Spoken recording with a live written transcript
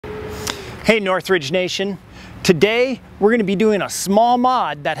Hey Northridge Nation, today we're going to be doing a small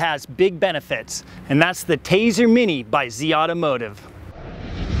mod that has big benefits, and that's the Tazer Mini by Z Automotive.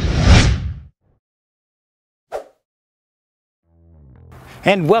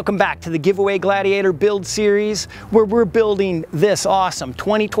 And welcome back to the Giveaway Gladiator build series, where we're building this awesome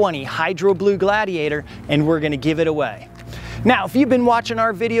 2020 Hydro Blue Gladiator, and we're going to give it away. Now, if you've been watching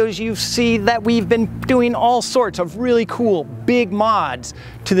our videos, you see that we've been doing all sorts of really cool big mods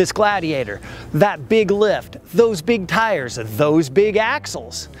to this Gladiator. That big lift, those big tires, those big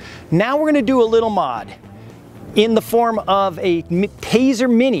axles. Now we're going to do a little mod in the form of a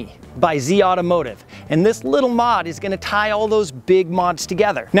Tazer Mini by Z Automotive. And this little mod is going to tie all those big mods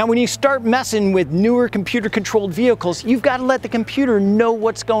together. Now, when you start messing with newer computer-controlled vehicles, you've got to let the computer know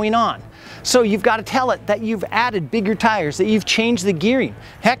what's going on. So you've got to tell it that you've added bigger tires, that you've changed the gearing,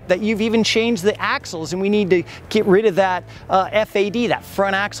 heck, that you've even changed the axles, and we need to get rid of that FAD, that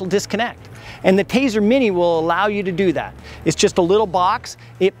front axle disconnect. And the Tazer Mini will allow you to do that. It's just a little box.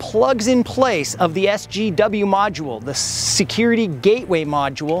 It plugs in place of the SGW module, the security gateway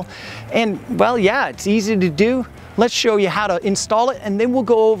module. And well, yeah, it's easy to do. Let's show you how to install it, and then we'll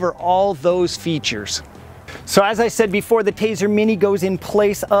go over all those features. So as I said before, the Tazer Mini goes in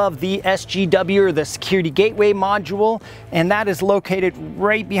place of the SGW, or the security gateway module, and that is located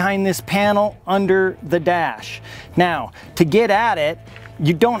right behind this panel under the dash. Now, to get at it,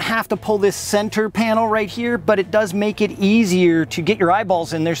 you don't have to pull this center panel right here, but it does make it easier to get your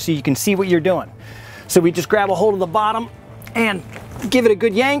eyeballs in there so you can see what you're doing. So we just grab a hold of the bottom and give it a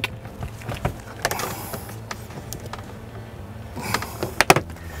good yank.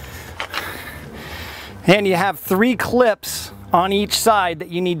 And you have 3 clips on each side that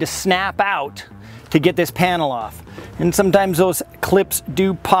you need to snap out to get this panel off. And sometimes those clips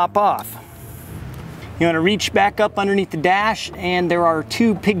do pop off. You want to reach back up underneath the dash, and there are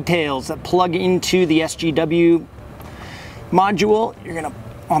 2 pigtails that plug into the SGW module. You're gonna,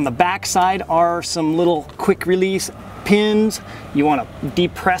 on the back side are some little quick release pins. You want to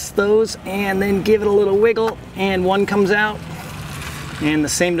depress those and then give it a little wiggle, and one comes out. And the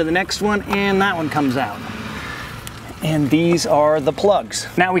same to the next one, and that one comes out. And these are the plugs.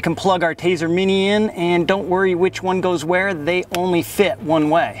 Now we can plug our Tazer Mini in, and don't worry which one goes where, they only fit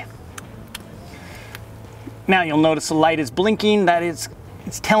one way. Now you'll notice the light is blinking. That is,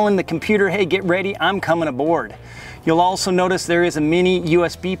 it's telling the computer, hey, get ready, I'm coming aboard. You'll also notice there is a mini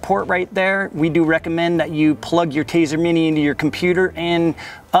USB port right there. We do recommend that you plug your Tazer Mini into your computer and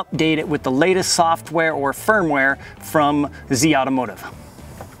update it with the latest software or firmware from Z Automotive.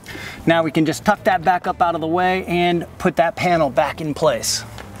 Now we can just tuck that back up out of the way and put that panel back in place.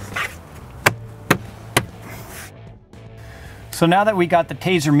 So now that we got the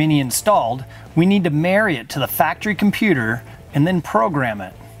Tazer Mini installed, we need to marry it to the factory computer and then program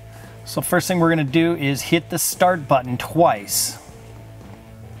it. So first thing we're going to do is hit the start button twice.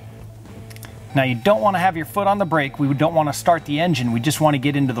 Now you don't want to have your foot on the brake. We don't want to start the engine. We just want to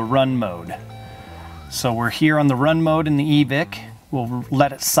get into the run mode. So we're here on the run mode in the EVIC. We'll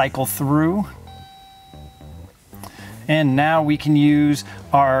let it cycle through. And now we can use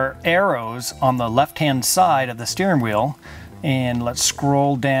our arrows on the left-hand side of the steering wheel, and let's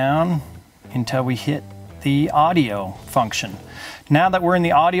scroll down until we hit the audio function. Now that we're in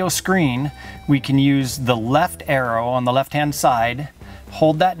the audio screen, we can use the left arrow on the left-hand side,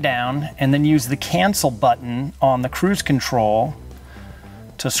 hold that down, and then use the cancel button on the cruise control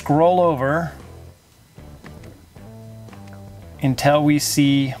to scroll over until we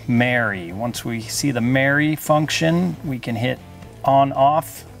see marry. Once we see the marry function, we can hit on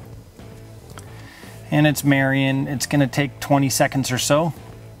off, and it's marrying. It's going to take 20 seconds or so.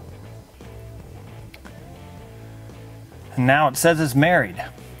 And now it says it's married.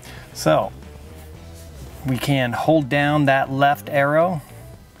 So we can hold down that left arrow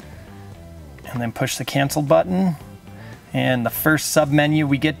and then push the cancel button. And the first submenu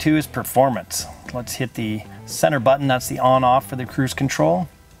we get to is performance. Let's hit the center button. That's the on off for the cruise control.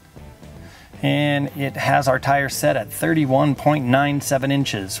 And it has our tire set at 31.97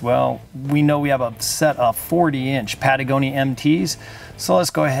 inches. Well, we know we have a set of 40-inch Patagonia MTs, so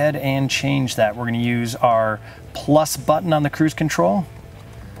let's go ahead and change that. We're going to use our plus button on the cruise control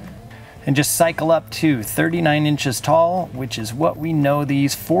and just cycle up to 39 inches tall, which is what we know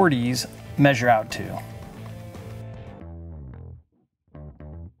these 40s measure out to.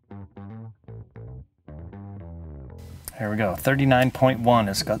 There we go, 39.1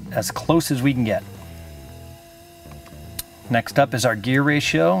 is as close as we can get. Next up is our gear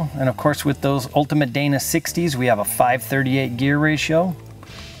ratio, and of course with those Ultimate Dana 60s we have a 538 gear ratio.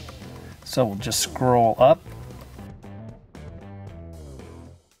 So we'll just scroll up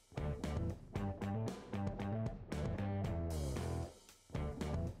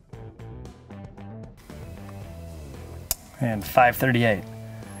and 538.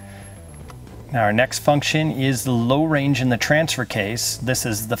 Now our next function is the low range in the transfer case. This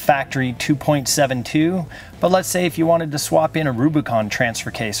is the factory 2.72, but let's say if you wanted to swap in a Rubicon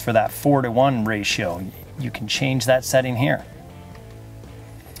transfer case for that 4:1 ratio, you can change that setting here.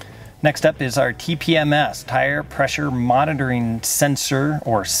 Next up is our TPMS, tire pressure monitoring sensor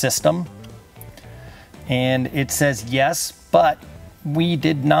or system. And it says yes, but we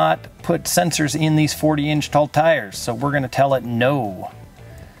did not put sensors in these 40-inch tall tires, so we're going to tell it no.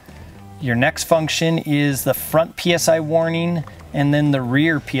 Your next function is the front PSI warning and then the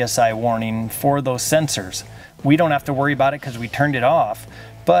rear PSI warning for those sensors. We don't have to worry about it because we turned it off,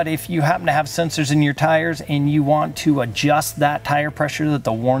 but if you happen to have sensors in your tires and you want to adjust that tire pressure that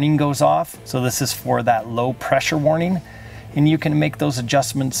the warning goes off, so this is for that low pressure warning, and you can make those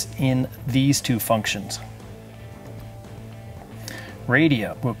adjustments in these two functions.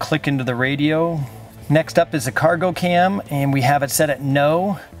 Radio, we'll click into the radio. Next up is the cargo cam, and we have it set at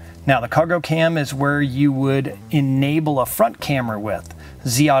no. Now the cargo cam is where you would enable a front camera with.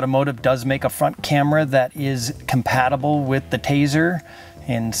 Z Automotive does make a front camera that is compatible with the Tazer,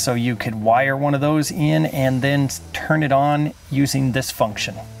 and so you could wire one of those in and then turn it on using this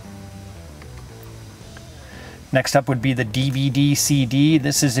function. Next up would be the DVD CD.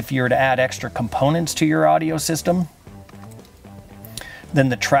 This is if you were to add extra components to your audio system. Then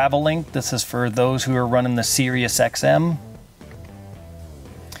the travel link, this is for those who are running the Sirius XM.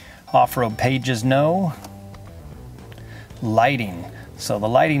 Off-road pages, no. Lighting, so the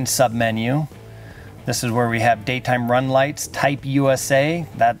lighting submenu, this is where we have daytime run lights, type USA,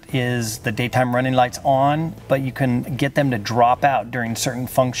 that is the daytime running lights on, but you can get them to drop out during certain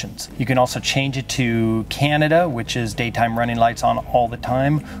functions. You can also change it to Canada, which is daytime running lights on all the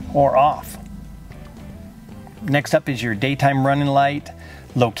time, or off. Next up is your daytime running light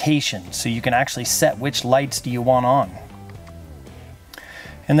location, so you can actually set which lights do you want on.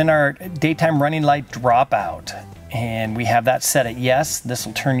 And then our daytime running light dropout, and we have that set at yes. This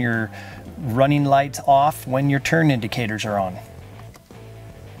will turn your running lights off when your turn indicators are on.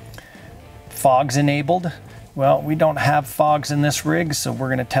 Fogs enabled. Well, we don't have fogs in this rig, so we're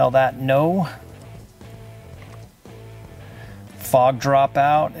going to tell that no. Fog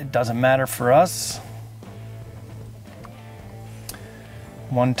dropout, it doesn't matter for us.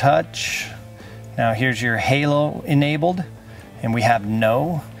 One touch. Now here's your halo enabled, and we have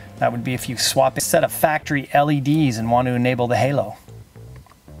no. That would be if you swap a set of factory LEDs and want to enable the halo.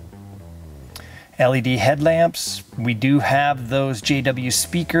 LED headlamps, we do have those JW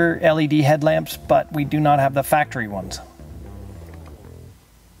speaker LED headlamps, but we do not have the factory ones.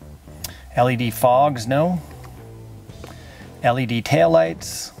 LED fogs, no. LED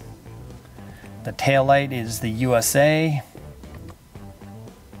taillights. The taillight is the USA.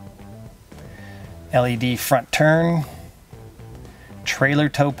 LED front turn. Trailer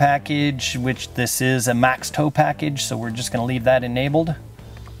tow package, which this is a max tow package, so we're just going to leave that enabled.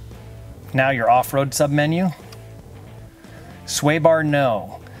 Now your off-road submenu. Sway bar,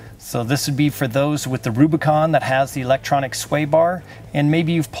 no. So this would be for those with the Rubicon that has the electronic sway bar, and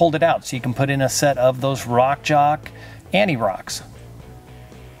maybe you've pulled it out so you can put in a set of those Rock Jock anti-rocks.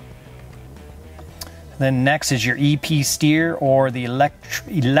 Then next is your EP steer, or the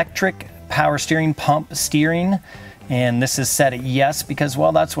electric power steering pump steering. And this is set at yes because,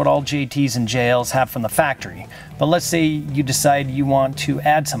 well, that's what all JTs and JLs have from the factory. But let's say you decide you want to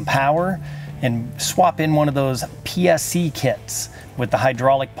add some power and swap in one of those PSC kits with the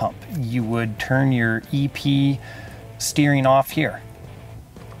hydraulic pump. You would turn your EP steering off here.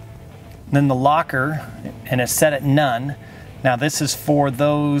 Then the locker, and it's set at none. Now this is for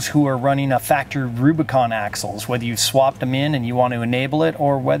those who are running a factory Rubicon axles, whether you've swapped them in and you want to enable it,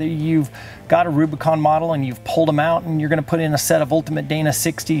 or whether you've got a Rubicon model and you've pulled them out and you're going to put in a set of Ultimate Dana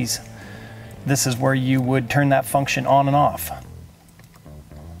 60s. This is where you would turn that function on and off.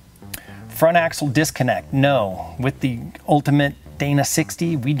 Front axle disconnect, no. With the Ultimate Dana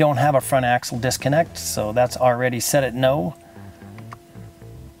 60, we don't have a front axle disconnect, so that's already set at no.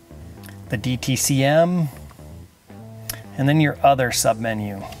 The DTCM. And then your other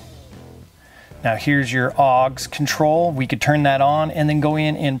submenu. Now here's your AUX control. We could turn that on and then go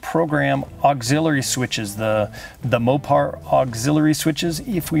in and program auxiliary switches, the Mopar auxiliary switches,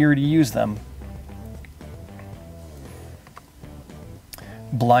 if we were to use them.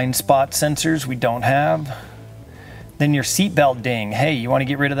 Blind spot sensors we don't have. Then your seatbelt ding. Hey, you want to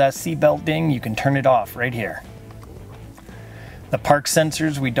get rid of that seatbelt ding? You can turn it off right here. The park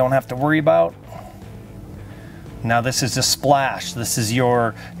sensors we don't have to worry about. Now this is a splash. This is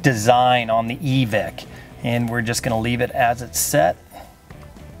your design on the EVIC, and we're just going to leave it as it's set.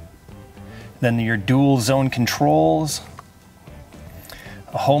 Then your dual zone controls.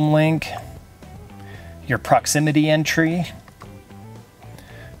 a home link, your proximity entry,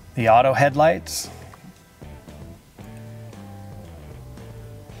 the auto headlights.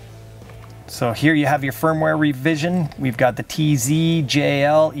 So here you have your firmware revision. We've got the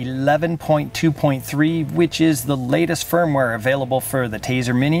TZJL 11.2.3, which is the latest firmware available for the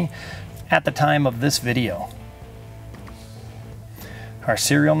Tazer Mini at the time of this video. Our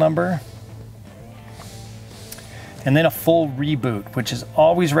serial number, and then a full reboot, which is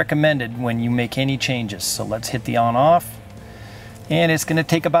always recommended when you make any changes. So let's hit the on off, and it's going to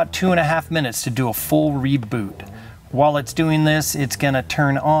take about 2.5 minutes to do a full reboot. While it's doing this, it's going to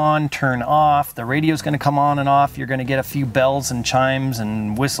turn on, turn off, the radio's going to come on and off, you're going to get a few bells and chimes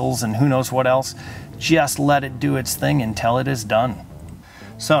and whistles and who knows what else. Just let it do its thing until it is done.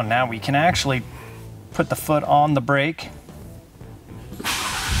 So now we can actually put the foot on the brake,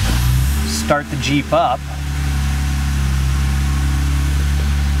 start the Jeep up,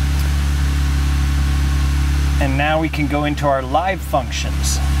 and now we can go into our live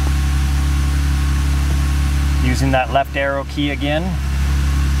functions. Using that left arrow key again.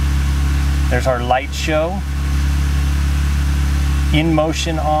 There's our light show, in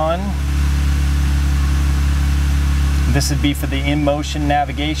motion on. This would be for the in motion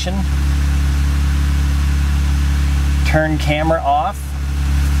navigation. Turn camera off.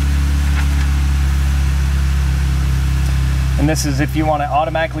 And this is if you want to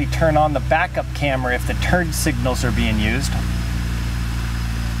automatically turn on the backup camera if the turn signals are being used.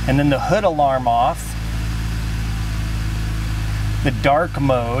 And then the hood alarm off. The dark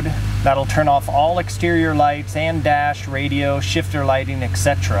mode, that'll turn off all exterior lights and dash, radio, shifter lighting,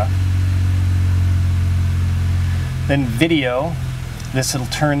 etc. Then video, this will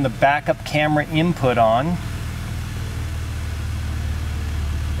turn the backup camera input on.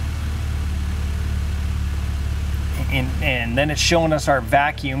 And then it's showing us our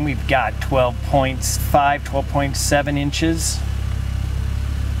vacuum. We've got 12.5, 12.7 inches.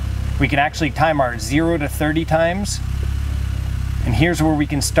 We can actually time our 0 to 30 times. And here's where we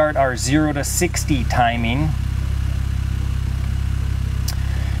can start our 0 to 60 timing.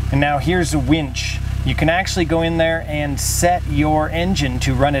 And now here's a winch. You can actually go in there and set your engine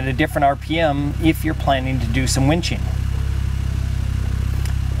to run at a different RPM if you're planning to do some winching.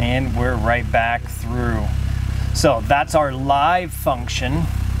 And we're right back through. So that's our live function.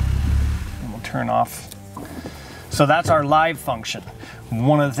 And we'll turn off. So that's our live function.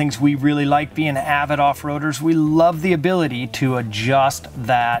 One of the things we really like being avid off-roaders, we love the ability to adjust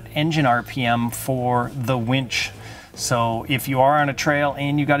that engine RPM for the winch. So if you are on a trail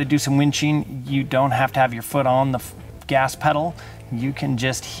and you got to do some winching, you don't have to have your foot on the gas pedal. You can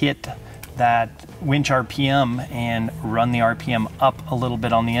just hit that winch RPM and run the RPM up a little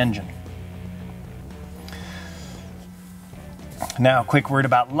bit on the engine. Now, a quick word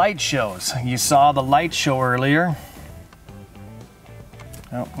about light shows. You saw the light show earlier.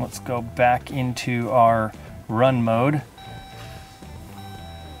 Now, let's go back into our run mode.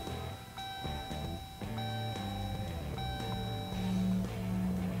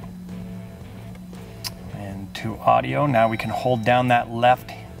 And to audio, now we can hold down that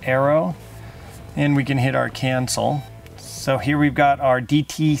left arrow and we can hit our cancel. So here we've got our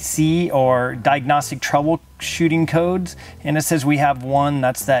DTC or diagnostic troubleshooting codes, and it says we have one,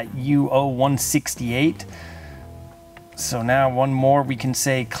 that's that UO168. So now one more, we can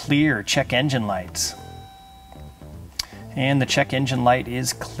say clear, check engine lights. And the check engine light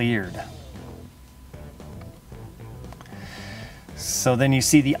is cleared. So then you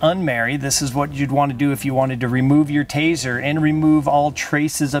see the unmarry. This is what you'd want to do if you wanted to remove your Tazer and remove all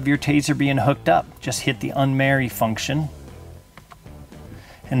traces of your Tazer being hooked up. Just hit the unmarry function.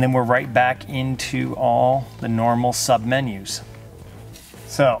 And then we're right back into all the normal sub-menus.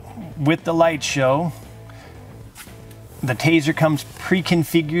 So with the light show, the Tazer comes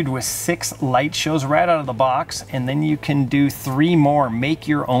pre-configured with 6 light shows right out of the box, and then you can do 3 more, make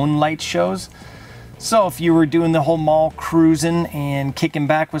your own light shows. So if you were doing the whole mall cruising and kicking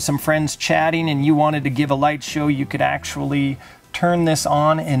back with some friends chatting and you wanted to give a light show, you could actually turn this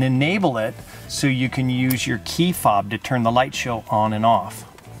on and enable it so you can use your key fob to turn the light show on and off.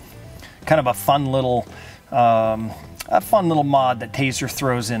 Kind of a fun little mod that Tazer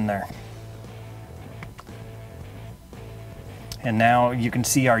throws in there. And now you can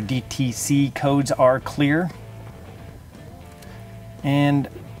see our DTC codes are clear. And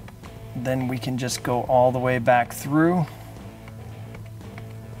then we can just go all the way back through.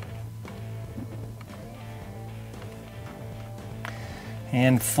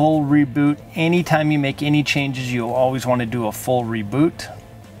 And full reboot. Anytime you make any changes, you'll always want to do a full reboot.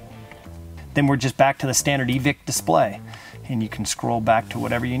 Then we're just back to the standard EVIC display. and you can scroll back to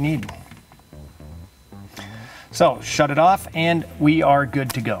whatever you need. So shut it off and we are good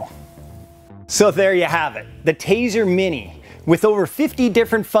to go. So there you have it, the Tazer Mini. With over 50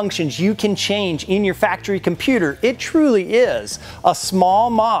 different functions you can change in your factory computer, it truly is a small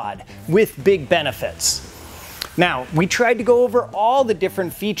mod with big benefits. Now, we tried to go over all the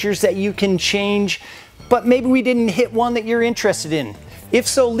different features that you can change, but maybe we didn't hit one that you're interested in. If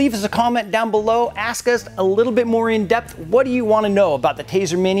so, leave us a comment down below, ask us a little bit more in depth. What do you want to know about the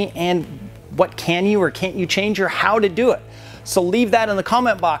Tazer Mini and what can you or can't you change or how to do it? So leave that in the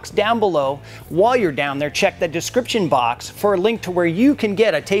comment box down below. While you're down there, check the description box for a link to where you can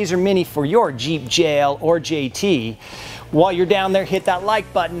get a Tazer Mini for your Jeep JL or JT. While you're down there, hit that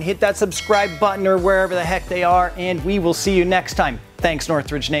like button, hit that subscribe button or wherever the heck they are, and we will see you next time. Thanks,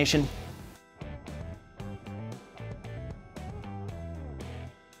 Northridge Nation.